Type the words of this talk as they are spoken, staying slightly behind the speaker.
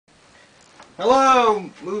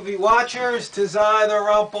Hello, movie watchers. 'Tis I,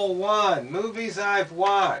 TheRumpledOne. Movies I've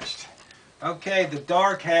watched. Okay, The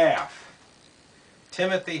Dark Half.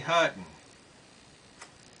 Timothy Hutton.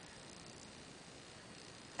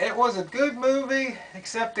 It was a good movie,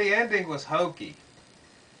 except the ending was hokey.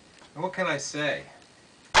 What can I say?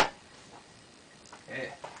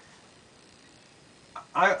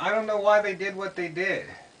 I don't know why they did what they did.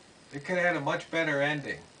 They could have had a much better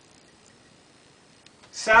ending.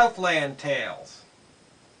 Southland Tales.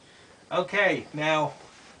 Okay, now,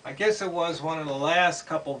 I guess it was one of the last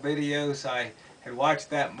couple videos I had watched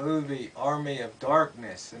that movie, Army of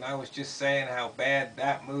Darkness, and I was just saying how bad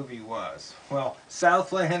that movie was. Well,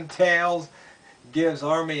 Southland Tales gives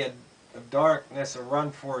Army of Darkness a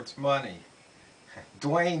run for its money.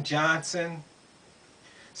 Dwayne Johnson,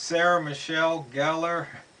 Sarah Michelle Gellar.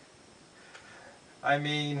 I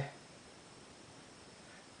mean,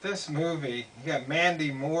 this movie, you got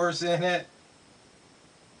Mandy Moore's in it,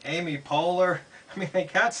 Amy Poehler. I mean, they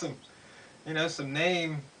got some, some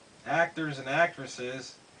name actors and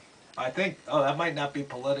actresses. I think, oh, that might not be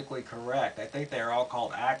politically correct. I think they're all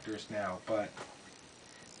called actors now, but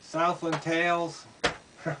Southland Tales,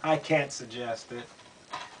 I can't suggest it.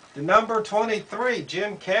 The number 23,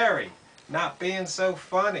 Jim Carrey, Not Being So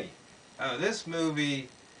Funny. This movie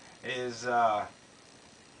is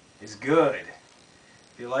good.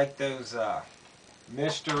 If you like those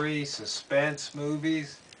mystery, suspense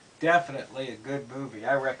movies, definitely a good movie.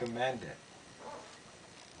 I recommend it.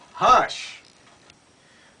 Hush,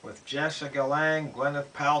 with Jessica Lange,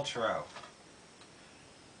 Gwyneth Paltrow.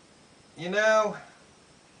 You know,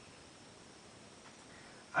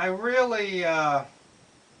 I really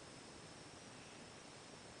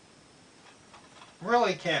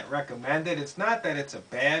can't recommend it. It's not that it's a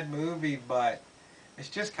bad movie, but it's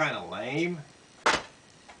just kind of lame.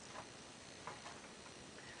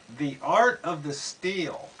 The Art of the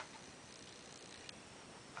Steal.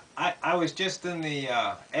 I was just in the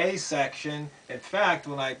A section. In fact,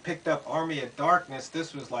 when I picked up Army of Darkness,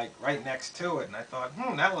 this was like right next to it, and I thought,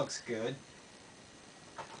 that looks good.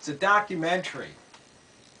 It's a documentary.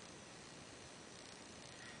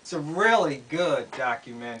 It's a really good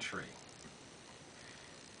documentary.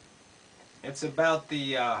 It's about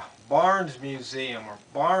the Barnes Museum, or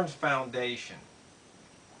Barnes Foundation.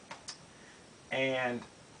 And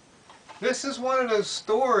this is one of those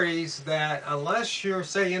stories that, unless you're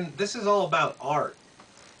saying this is all about art,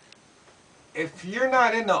 if you're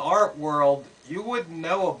not in the art world, you wouldn't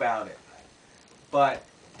know about it. But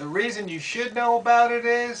the reason you should know about it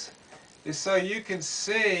is so you can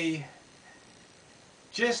see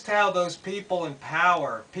just how those people in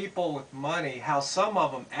power, people with money, how some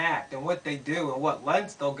of them act and what they do and what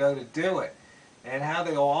lengths they'll go to do it, and how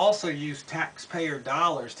they'll also use taxpayer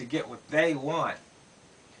dollars to get what they want.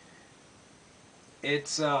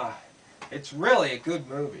 It's really a good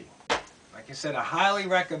movie. Like I said, I highly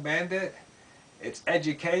recommend it. It's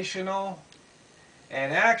educational,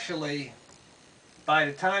 and actually, by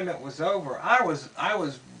the time it was over, I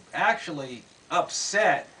was actually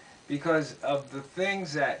upset because of the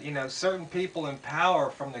things that certain people in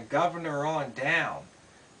power, from the governor on down,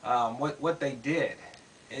 what they did.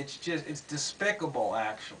 It's despicable,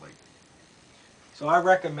 actually. So I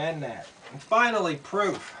recommend that. And finally,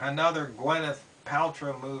 Proof, another Gwyneth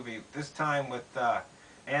Paltrow movie, this time with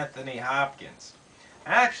Anthony Hopkins.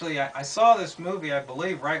 Actually, I saw this movie, I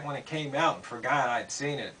believe, right when it came out and forgot I'd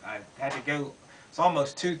seen it. I had to go, it's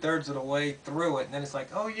almost 2/3 of the way through it, and then it's like,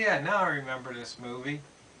 oh yeah, now I remember this movie.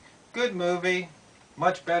 Good movie,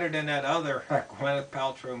 much better than that other Gwyneth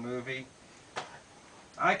Paltrow movie.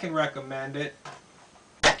 I can recommend it.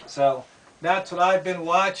 So that's what I've been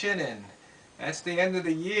watching, and that's the end of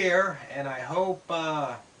the year, and I hope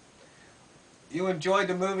you enjoyed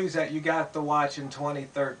the movies that you got to watch in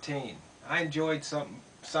 2013. I enjoyed some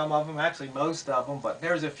of them, actually most of them, but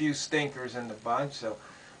there's a few stinkers in the bunch, so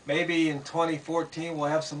maybe in 2014 we'll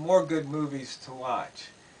have some more good movies to watch.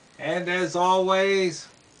 And as always,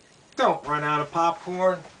 don't run out of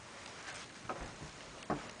popcorn.